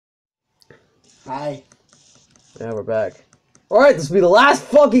Hi. Yeah, we're back. Alright, this will be the last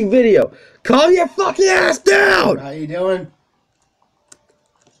fucking video. Calm your fucking ass down! How you doing?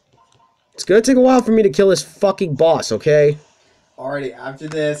 It's gonna take a while for me to kill this fucking boss, okay? Alrighty, after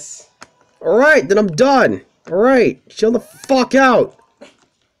this. Alright, then I'm done. Alright, chill the fuck out.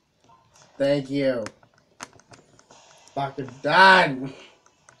 Thank you. Fucking done.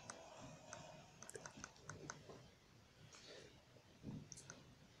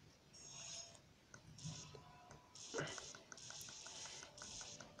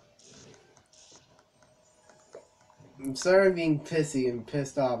 I'm sorry being pissy and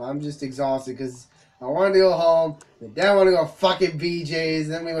pissed off. I'm just exhausted because I wanted to go home. And Dad wanted to go fucking BJ's.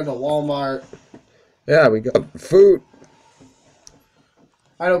 Then we went to Walmart. Yeah, we got food.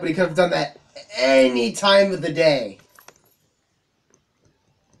 I know, but he could have done that any time of the day.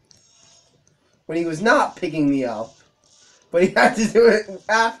 When he was not picking me up. But he had to do it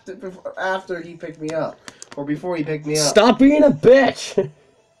after he picked me up. Or before he picked me up. Stop being a bitch!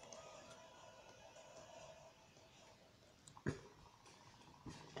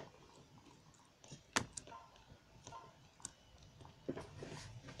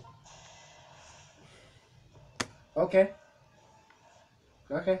 Okay.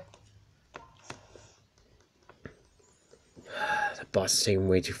 Okay. That boss is taking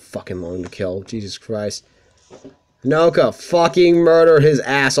way too fucking long to kill. Jesus Christ. Noka, fucking murder his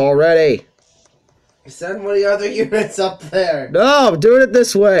ass already! Send one of the other units up there. No, I'm doing it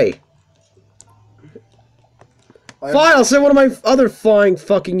this way! Fine, I'll send one of my other flying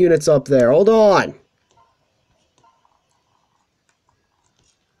fucking units up there. Hold on.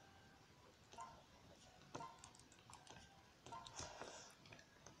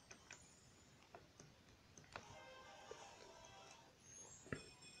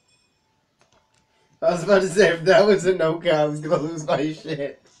 I was about to say, if that was a no-count, I was gonna lose my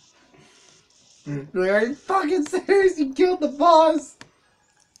shit. Like, are you fucking serious? You killed the boss!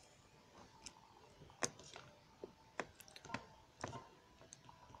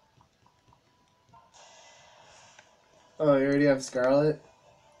 Oh, you already have Scarlet?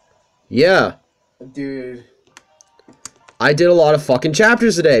 Yeah. Dude. I did a lot of fucking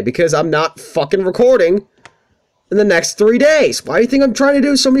chapters today because I'm not fucking recording in the next 3 days. Why do you think I'm trying to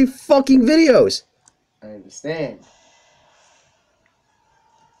do so many fucking videos? I understand.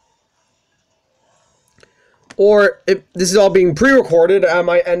 Or if this is all being pre-recorded, I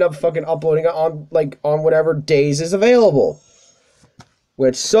might end up fucking uploading it on on whatever days is available.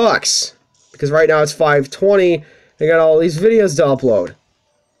 Which sucks. Because right now it's 5:20, I got all these videos to upload.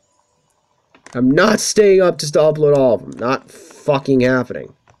 I'm not staying up just to upload all of them. Not fucking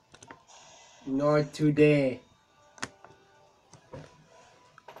happening. Not today.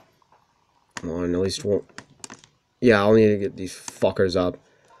 Come on, at least one. Yeah, I'll need to get these fuckers up.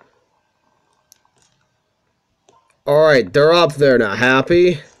 Alright, they're up there now.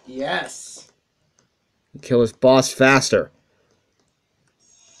 Happy? Yes. Kill this boss faster.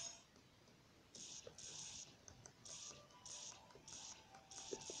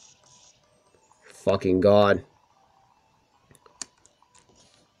 Fucking God.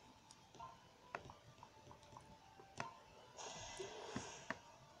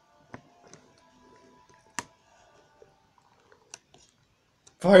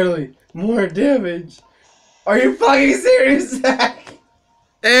 Finally, more damage. Are you fucking serious, Zach?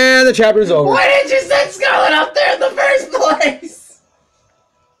 And the chapter's over. Why didn't you send Scarlet up there in the first place?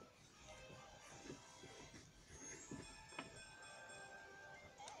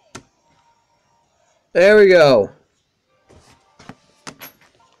 There we go.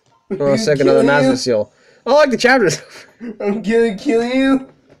 Oh, second another Master Seal. I like the chapters. I'm gonna kill you.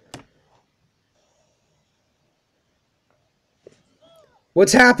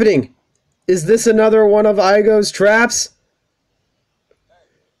 What's happening? Is this another one of Igo's traps?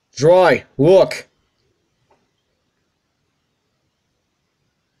 Dry, look.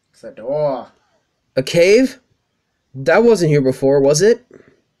 It's a door. A cave? That wasn't here before, was it?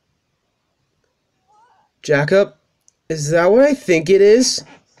 Jacob, is that what I think it is?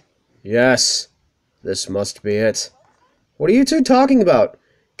 Yes, this must be it. What are you two talking about?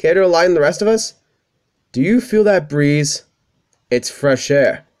 Care to enlighten the rest of us? Do you feel that breeze? It's fresh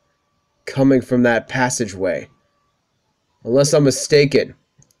air, coming from that passageway. Unless I'm mistaken,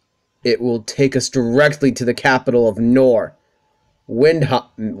 it will take us directly to the capital of Nor,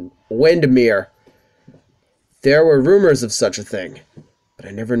 Windmere. There were rumors of such a thing, but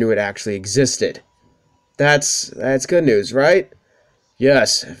I never knew it actually existed. That's good news, right?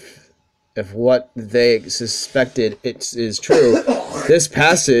 Yes, if what they suspected is true, this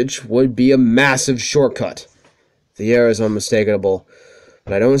passage would be a massive shortcut. The air is unmistakable,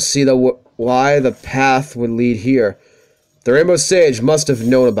 but I don't see the why the path would lead here. The Rainbow Sage must have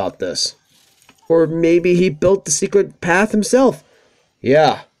known about this. Or maybe he built the secret path himself.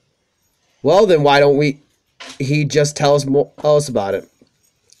 Yeah. Well, then why don't he just tell us about it?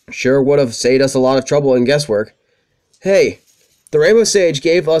 Sure would have saved us a lot of trouble and guesswork. Hey, the Rainbow Sage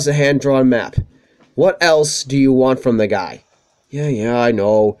gave us a hand-drawn map. What else do you want from the guy? Yeah, I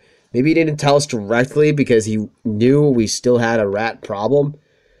know. Maybe he didn't tell us directly because he knew we still had a rat problem.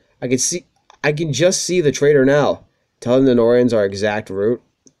 I can just see the traitor now, telling the Norians our exact route.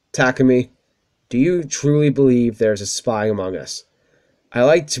 Takumi, do you truly believe there's a spy among us? I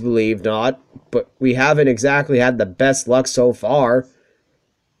like to believe not, but we haven't exactly had the best luck so far.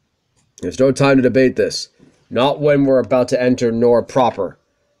 There's no time to debate this. Not when we're about to enter Nor proper.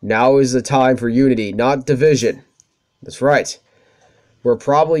 Now is the time for unity, not division. That's right. We're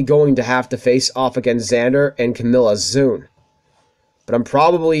probably going to have to face off against Xander and Camilla soon. But I'm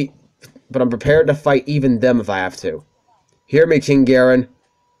prepared to fight even them if I have to. Hear me, King Garen.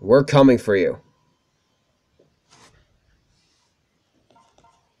 We're coming for you.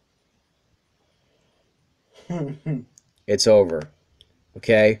 It's over.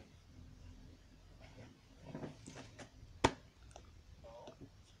 Okay?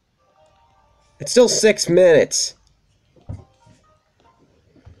 It's still 6 minutes.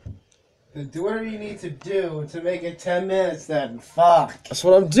 Do whatever you need to do to make it 10 minutes then. Fuck. That's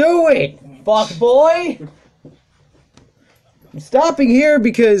what I'm doing, fuck boy. I'm stopping here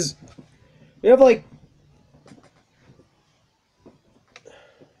because we have like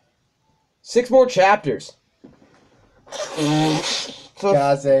 6 more chapters.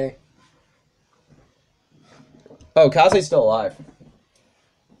 Kaze. Oh, Kaze's still alive.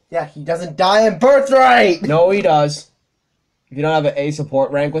 Yeah, he doesn't die in Birthright! No, he does. If you don't have an A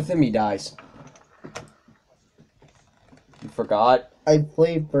support rank with him, he dies. You forgot? I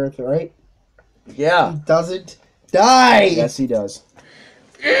played Birthright. Yeah. He doesn't die! Yes, he does.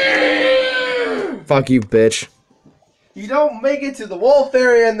 Fuck you, bitch. You don't make it to the wolf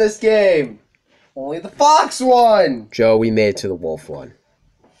area in this game. Only the fox one. Joe, we made it to the wolf one.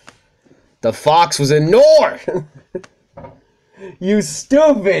 The fox was in Nor! You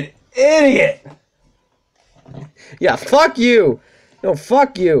stupid idiot! Yeah, fuck you! No,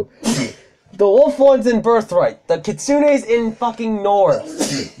 fuck you. The wolf one's in Birthright. The kitsune's in fucking Nor.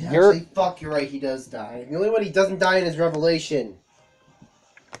 Actually, fuck, you're right, he does die. The only one he doesn't die in is Revelation.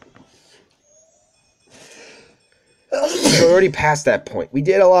 We're already past that point. We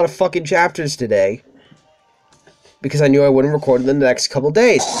did a lot of fucking chapters today. Because I knew I wouldn't record in the next couple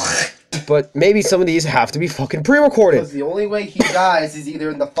days. But maybe some of these have to be fucking pre-recorded. Because the only way he dies is either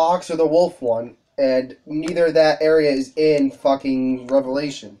in the fox or the wolf one. And neither of that area is in fucking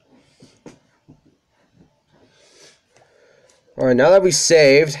Revelation. Alright, now that we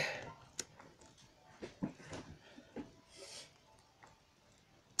saved...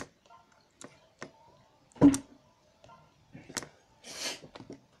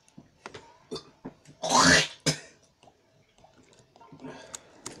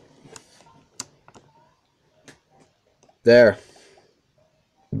 There.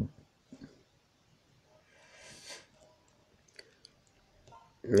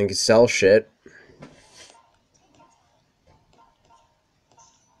 You can sell shit.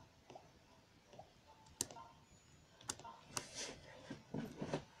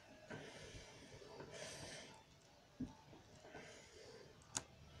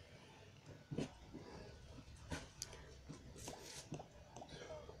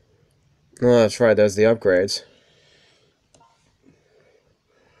 Oh, that's right, there's the upgrades.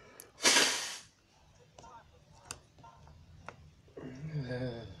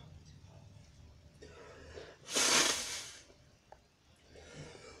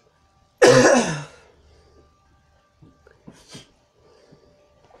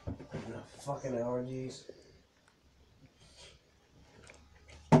 Fucking allergies.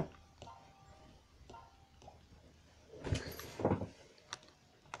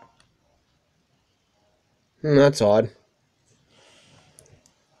 That's odd.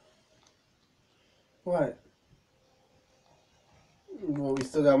 What? Well, we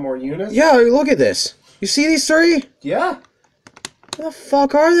still got more units? Yeah, look at this. You see these 3? Yeah. Where the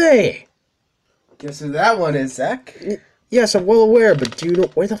fuck are they? Guess who that one is, Zach? Yes, I'm well aware, but do you know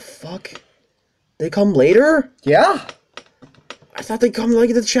where the fuck? They come later? Yeah. I thought they come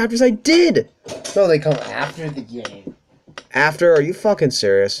like the chapters I did. No, they come after the game. After? Are you fucking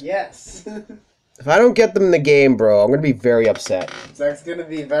serious? Yes. If I don't get them in the game, bro, I'm gonna be very upset. Zach's gonna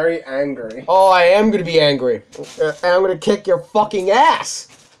be very angry. Oh, I am gonna be angry. And I'm gonna kick your fucking ass.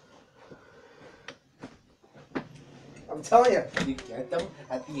 I'm I'm telling you, you get them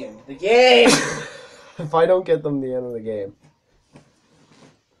at the end of the game. If I don't get them at the end of the game.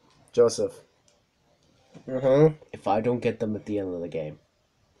 Joseph. If I don't get them at the end of the game,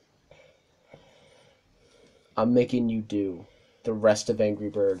 I'm making you do the rest of Angry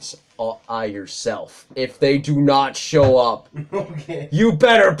Birds all by yourself. If they do not show up, Okay. you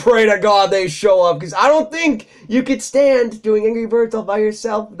better pray to God they show up, because I don't think you could stand doing Angry Birds all by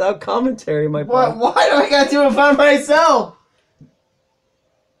yourself without commentary, my boy. Why do I gotta do it by myself?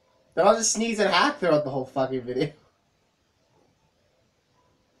 Then I'll just sneeze and hack throughout the whole fucking video.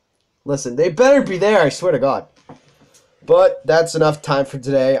 Listen, they better be there, I swear to God. But that's enough time for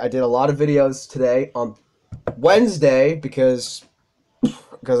today. I did a lot of videos today on Wednesday because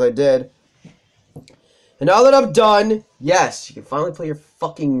I did. And now that I'm done, yes, you can finally play your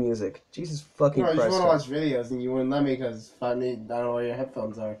fucking music. Jesus fucking No, I Christ. just want to watch videos and you wouldn't let me because I don't know where your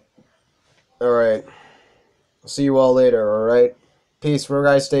headphones are. Alright. I'll see you all later, alright? Peace, bro,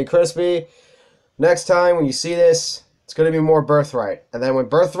 guys. Stay crispy. Next time when you see this, it's going to be more Birthright. And then when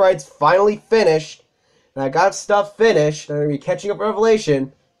Birthright's finally finished, and I got stuff finished, and I'm going to be catching up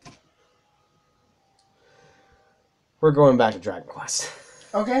Revelation, we're going back to Dragon Quest.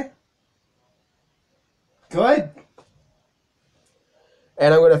 Okay. Good.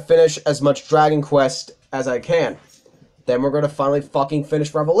 And I'm going to finish as much Dragon Quest as I can. Then we're going to finally fucking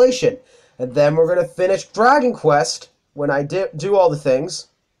finish Revelation. And then we're going to finish Dragon Quest when I do all the things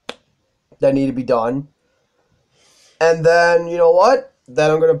that need to be done. And then, you know what? Then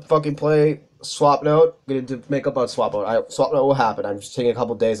I'm going to fucking play Swap Note. I'm going to make up on Swap Note. Swap Note will happen. I'm just taking a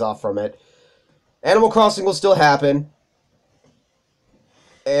couple days off from it. Animal Crossing will still happen.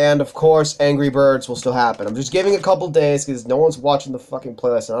 And, of course, Angry Birds will still happen. I'm just giving a couple days because no one's watching the fucking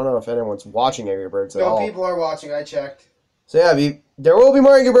playlist. And I don't know if anyone's watching Angry Birds at all. No, people are watching. I checked. So, yeah, there will be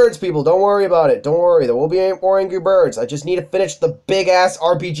more Angry Birds, people. Don't worry about it. Don't worry. There will be more Angry Birds. I just need to finish the big-ass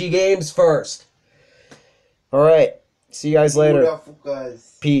RPG games first. All right. See you guys later.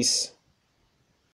 Peace.